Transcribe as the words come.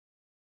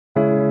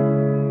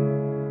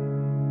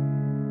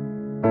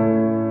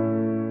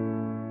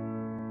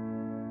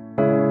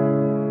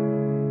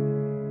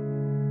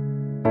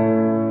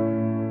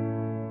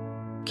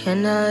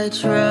Can I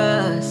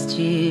trust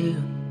you?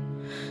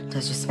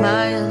 Does your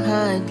smile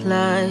hide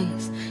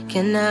lies?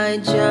 Can I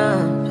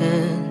jump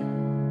in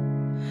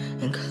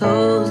and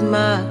close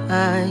my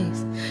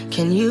eyes?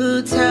 Can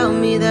you tell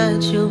me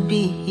that you'll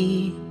be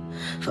here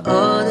for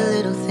all the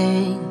little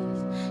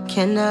things?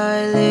 Can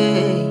I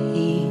lay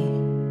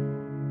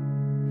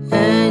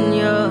in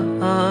your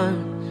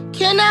arms?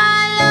 Can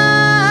I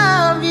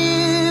love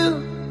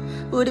you?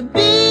 Would it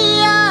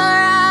be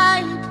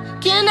alright?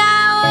 Can I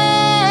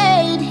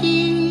wait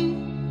here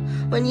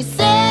when you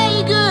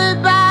say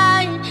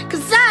goodbye?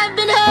 'Cause I've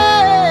been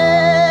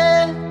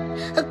hurt.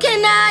 Or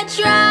can I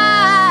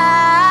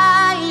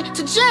try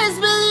to just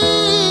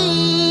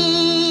believe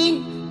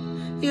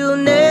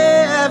you'll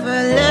never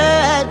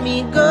let me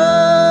go?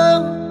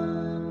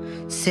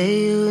 Say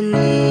you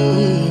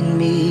need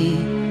me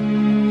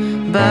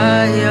by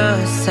your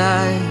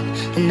side,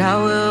 and I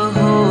will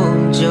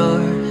hold your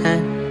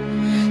hand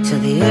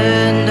till the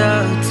end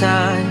of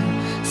time.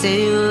 Say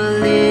you'll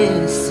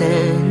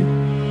listen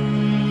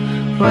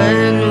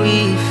when we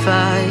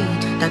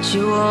fight, that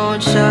you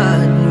won't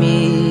shut me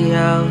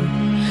out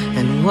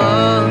and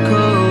walk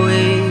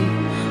away.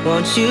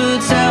 Won't you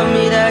tell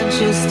me that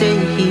you'll stay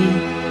here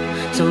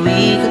so we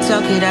could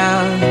talk it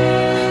out?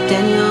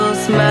 Then you'll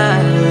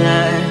smile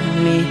at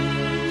me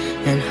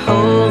and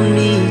hold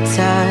me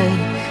tight.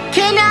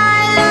 Can I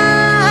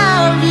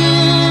love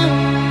you?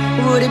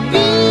 Would it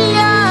be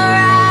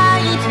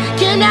alright?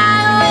 Can I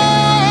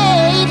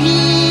wait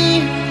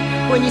here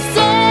when you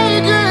say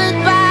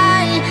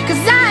goodbye?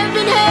 'Cause I've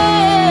been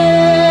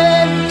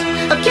hurt.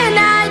 Or can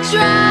I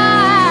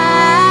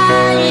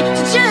try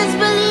to just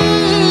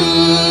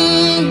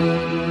believe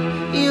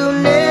you'll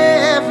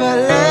never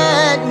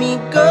let me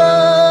go?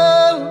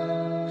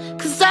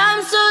 'Cause I'm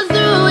so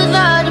through with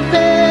all the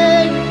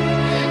pain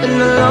and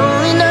the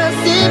loneliness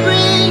it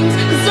brings.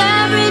 'Cause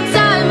every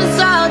time it's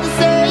all the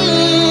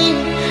same,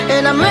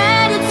 and I'm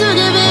ready to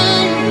give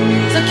in.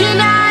 So can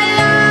I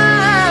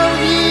love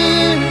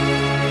you?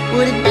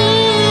 Would it be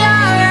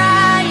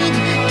alright?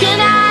 Can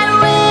I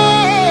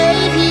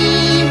wait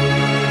here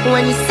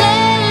when you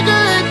say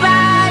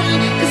goodbye?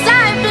 'Cause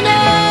I've been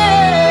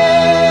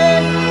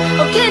hurt.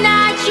 Or can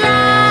I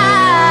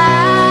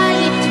try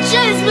to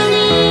just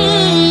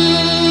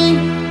believe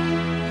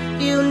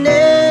you'll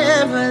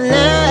never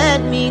let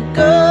me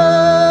go?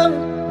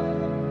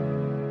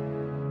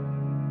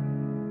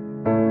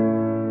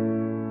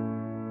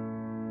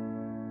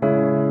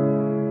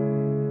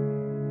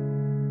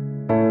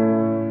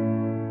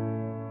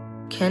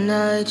 Can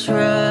I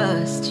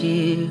trust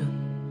you?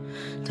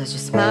 Does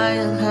your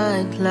smile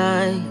hide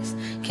lies?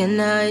 Can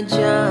I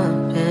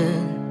jump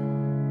in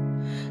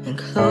and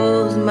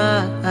close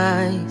my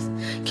eyes?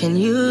 Can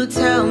you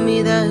tell me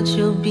that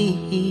you'll be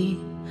here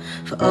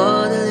for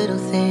all the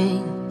little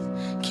things?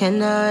 Can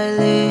I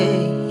lay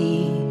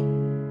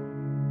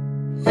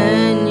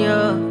in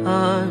your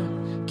arms?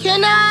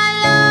 Can I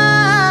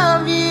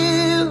love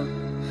you?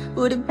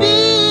 Would it be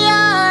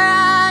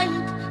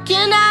alright?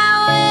 Can I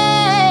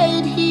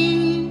wait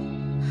here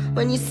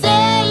when you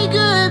say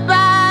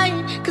goodbye?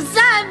 'Cause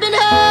I've been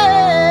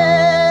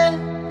hurt.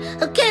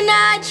 Or can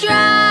I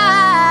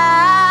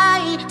try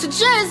to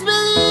just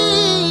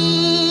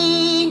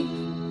believe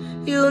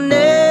you'll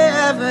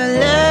never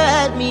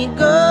let me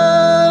go?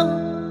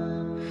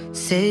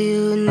 Say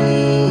you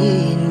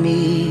need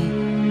me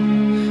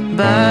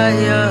by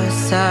your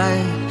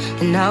side,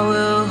 and I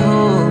will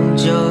hold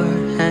your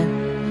hand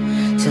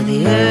till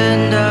the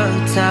end of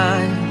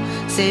time.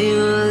 Say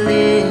you'll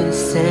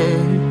listen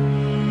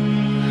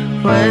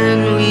when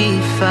we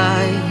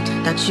fight,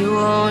 that you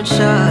won't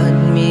shut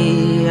me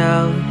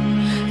out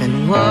and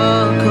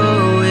walk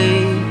away.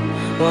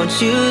 Won't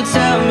you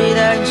tell me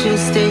that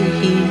you'll stay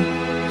here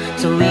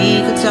so we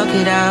could talk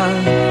it out?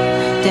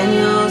 Then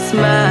you'll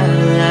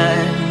smile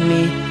at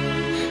me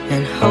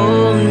and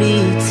hold me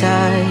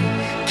tight.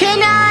 Can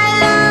I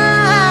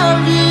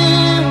love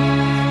you?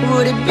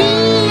 Would it be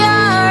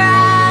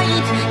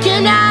alright?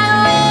 Can I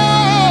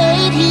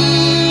wait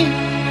here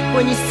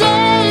when you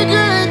say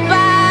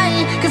goodbye?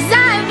 'Cause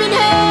I've been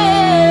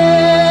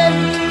hurt.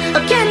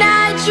 Or can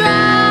I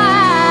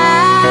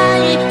try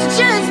to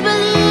just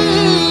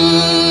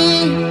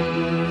believe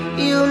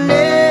you'll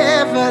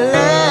never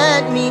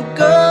let me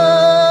go?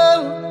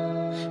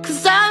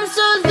 'Cause I'm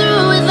so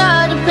through with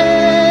all the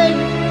pain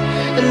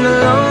and the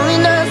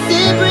loneliness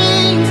it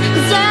brings.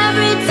 'Cause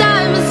every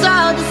time it's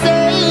all the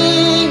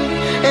same,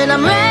 and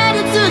I'm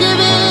ready to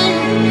give in.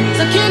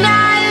 So can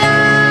I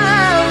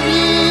love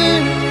you?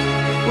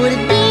 Would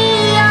it be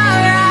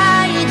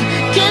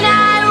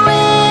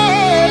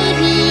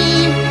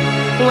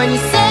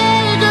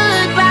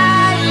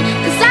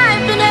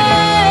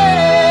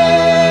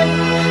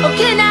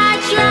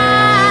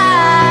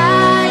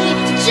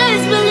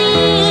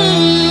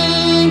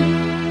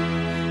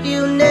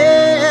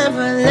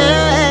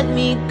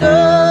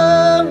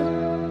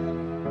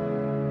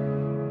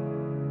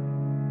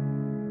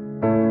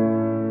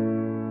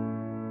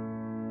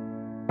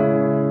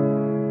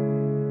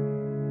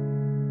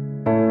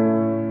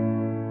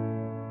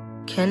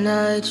Can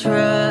I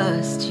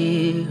trust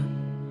you?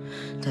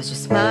 Does your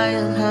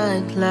smile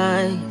hide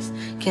lies?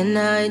 Can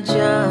I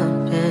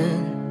jump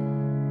in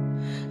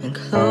and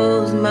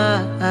close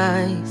my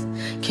eyes?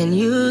 Can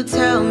you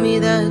tell me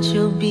that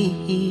you'll be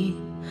here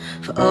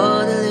for all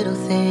the little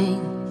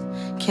things?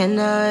 Can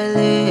I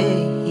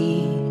lay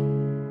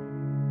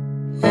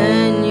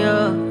in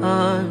your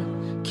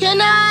arms?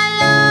 Can I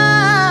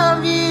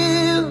love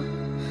you?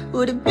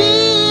 Would it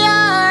be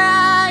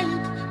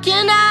alright?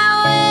 Can I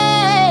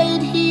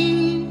wait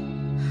here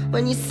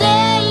when you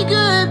say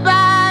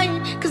goodbye?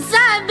 'Cause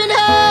I've been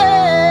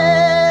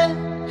hurt.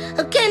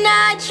 Or can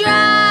I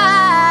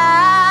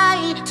try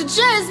to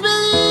just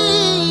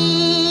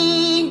believe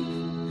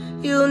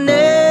you'll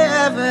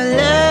never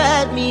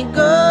let me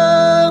go?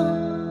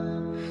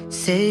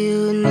 Say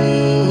you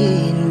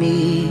need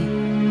me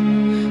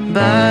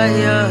by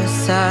your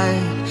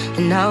side,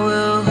 and I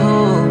will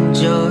hold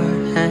your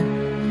hand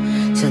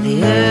till the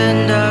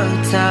end of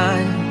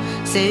time.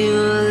 Say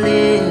you'll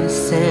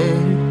listen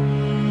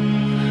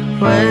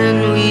when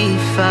we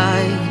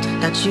fight,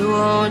 that you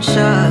won't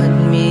shut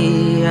me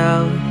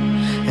out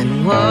and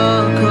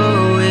walk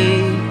away.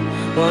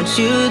 Won't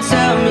you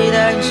tell me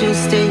that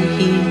you'll stay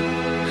here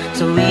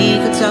so we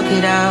could talk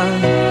it out?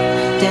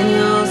 Then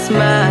you'll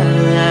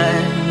smile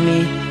at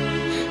me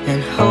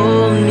and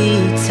hold me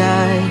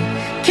tight.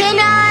 Can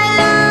I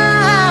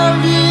love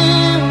you?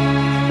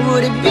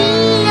 Would it be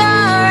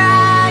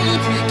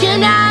alright? Can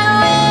I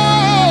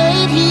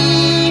wait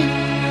here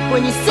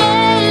when you say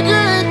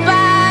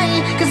goodbye?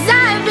 'Cause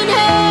I've been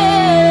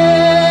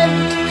hurt.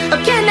 Or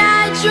can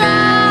I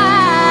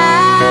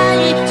try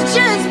to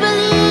just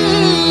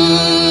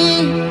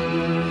believe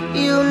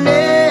you'll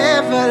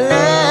never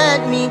let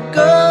me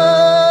go?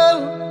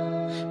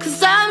 'Cause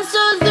I'm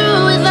so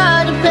through with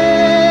all the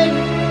pain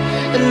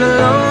and the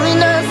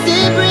loneliness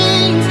it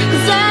brings.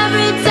 'Cause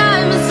every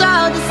time it's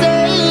all the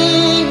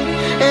same,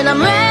 and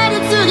I'm ready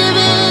to give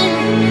in.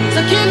 So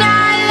can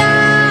I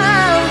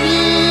love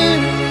you?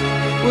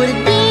 Would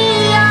it be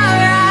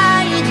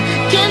alright?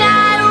 Can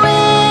I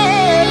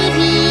wait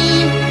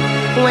here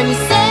when you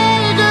say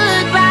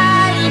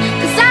goodbye?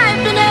 'Cause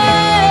I've been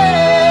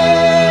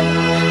hurt.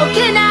 Or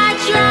can I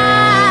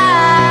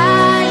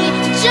try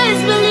to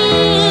just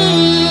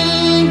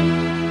believe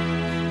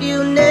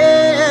you'll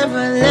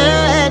never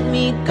let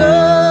me go?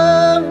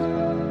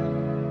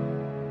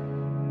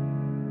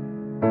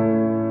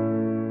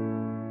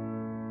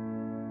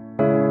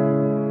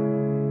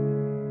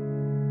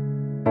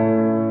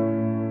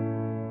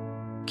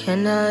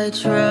 Can I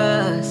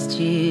trust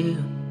you?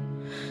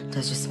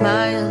 Does your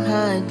smile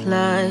hide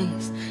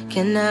lies?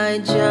 Can I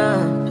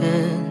jump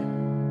in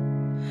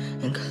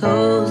and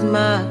close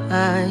my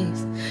eyes?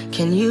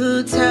 Can you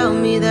tell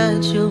me that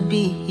you'll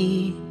be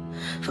here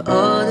for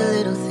all the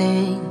little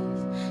things?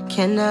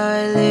 Can I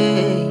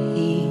lay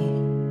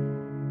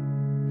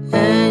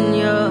in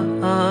your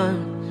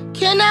arms?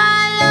 Can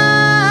I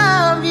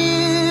love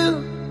you?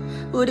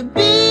 Would it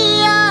be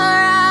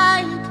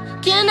alright?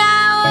 Can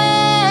I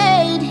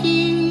wait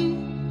here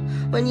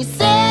when you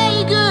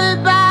say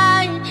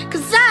goodbye?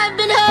 'Cause I've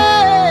been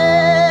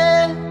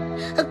hurt.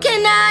 Or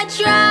can I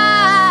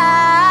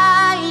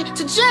try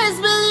to just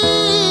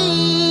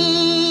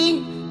believe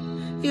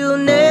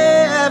you'll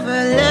never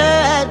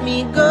let me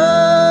go?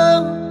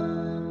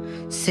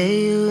 Say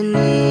you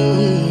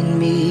need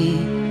me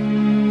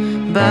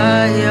by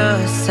your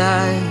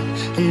side,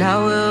 and I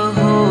will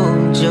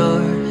hold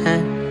your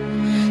hand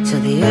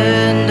till the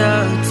end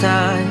of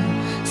time.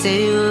 Say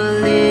you'll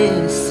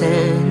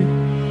listen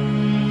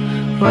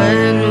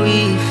when we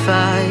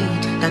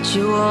fight, that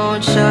you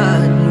won't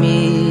shut me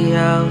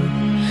out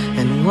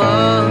and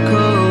walk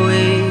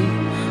away.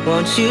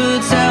 Won't you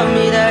tell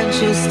me that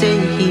you'll stay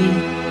here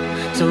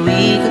so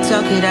we could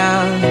talk it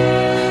out?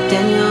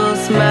 Then you'll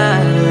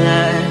smile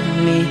at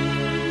me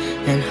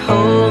and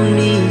hold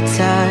me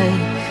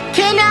tight.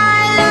 Can I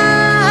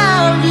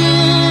love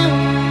you?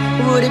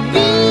 Would it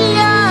be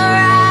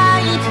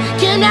alright?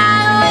 Can I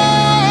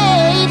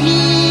wait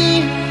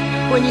here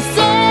when you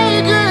say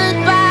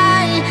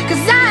goodbye?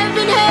 'Cause I've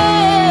been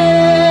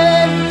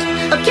hurt.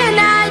 Or can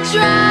I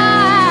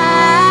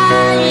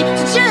try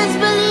to just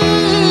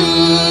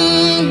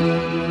believe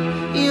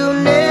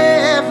you'll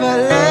never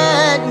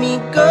let me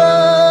go?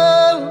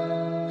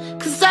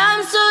 'Cause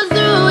I'm so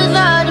through with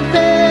all the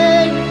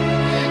pain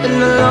and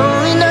the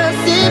loneliness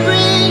it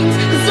brings.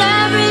 'Cause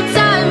every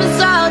time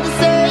it's all the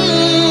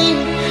same,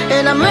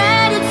 and I'm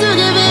ready to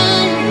give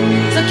in.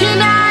 So can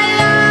I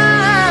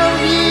love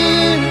you?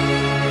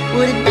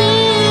 Would it be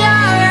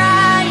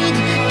alright?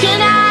 Can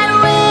I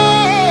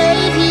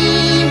wait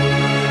here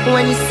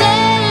when you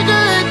say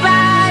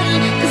goodbye?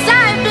 'Cause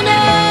I've been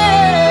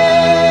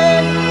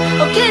hurt.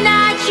 Or can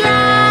I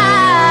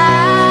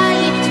try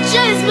to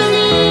just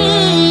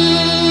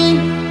believe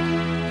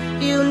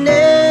you'll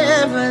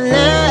never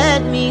let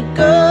me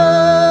go?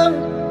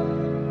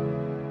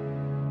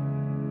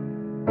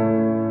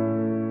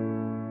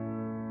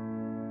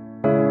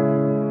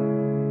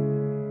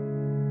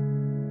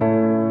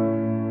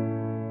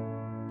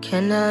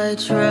 Can I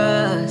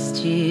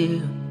trust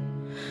you?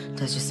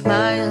 Does your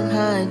smile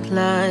hide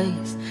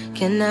lies?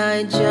 Can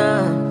I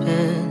jump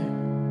in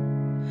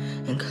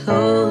and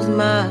close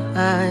my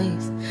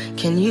eyes?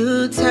 Can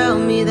you tell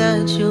me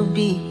that you'll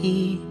be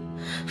here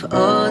for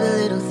all the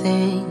little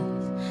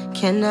things?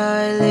 Can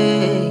I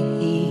lay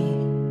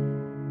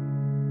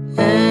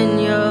in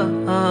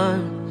your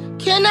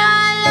arms? Can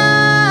I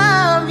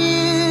love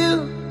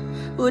you?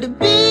 Would it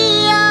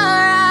be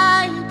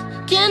alright?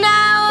 Can I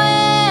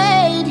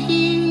wait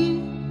here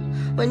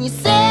when you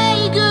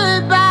say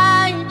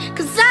goodbye?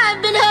 'Cause I've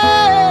been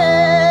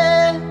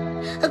hurt.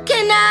 Or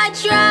can I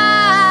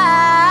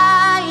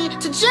try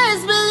to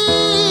just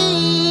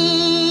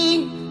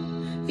believe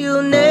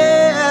you'll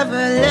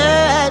never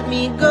let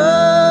me go?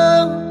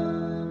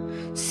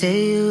 Say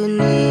you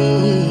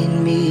need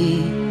me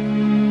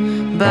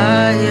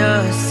by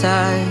your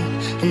side,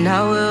 and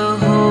I will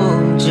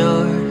hold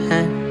your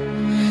hand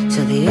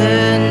till the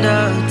end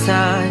of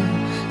time.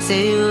 Say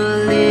you'll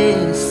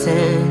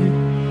listen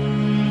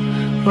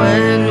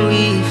when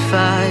we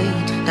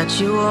fight, that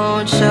you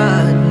won't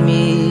shut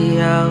me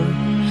out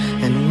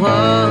and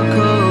walk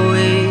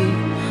away.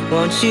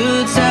 Won't you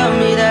tell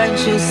me that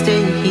you'll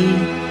stay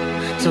here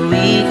so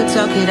we could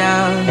talk it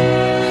out?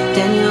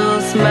 Then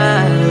you'll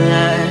smile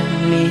at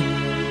me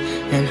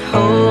and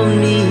hold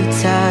me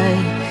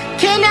tight.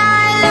 Can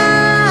I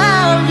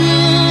love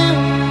you?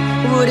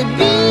 Would it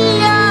be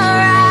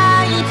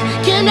alright?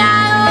 Can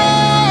I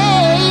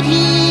wait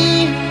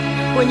here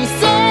when you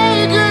say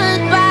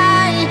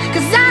goodbye?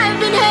 'Cause I've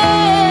been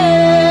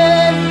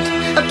hurt.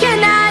 Or can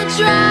I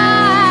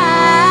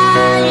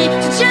try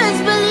to just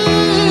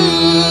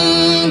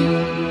believe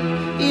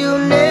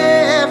you'll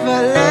never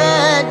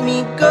let me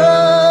go?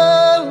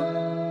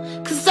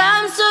 'Cause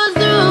I'm so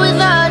through with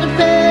all the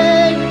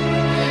pain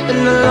and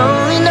the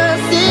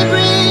loneliness it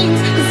brings.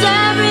 'Cause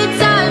every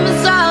time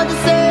it's all the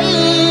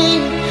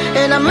same,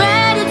 and I'm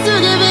ready to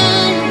give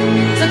in.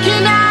 So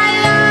can I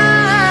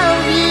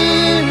love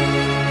you?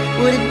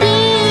 Would it be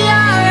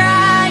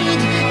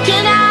alright?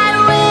 Can I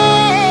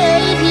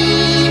wait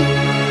here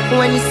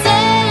when you say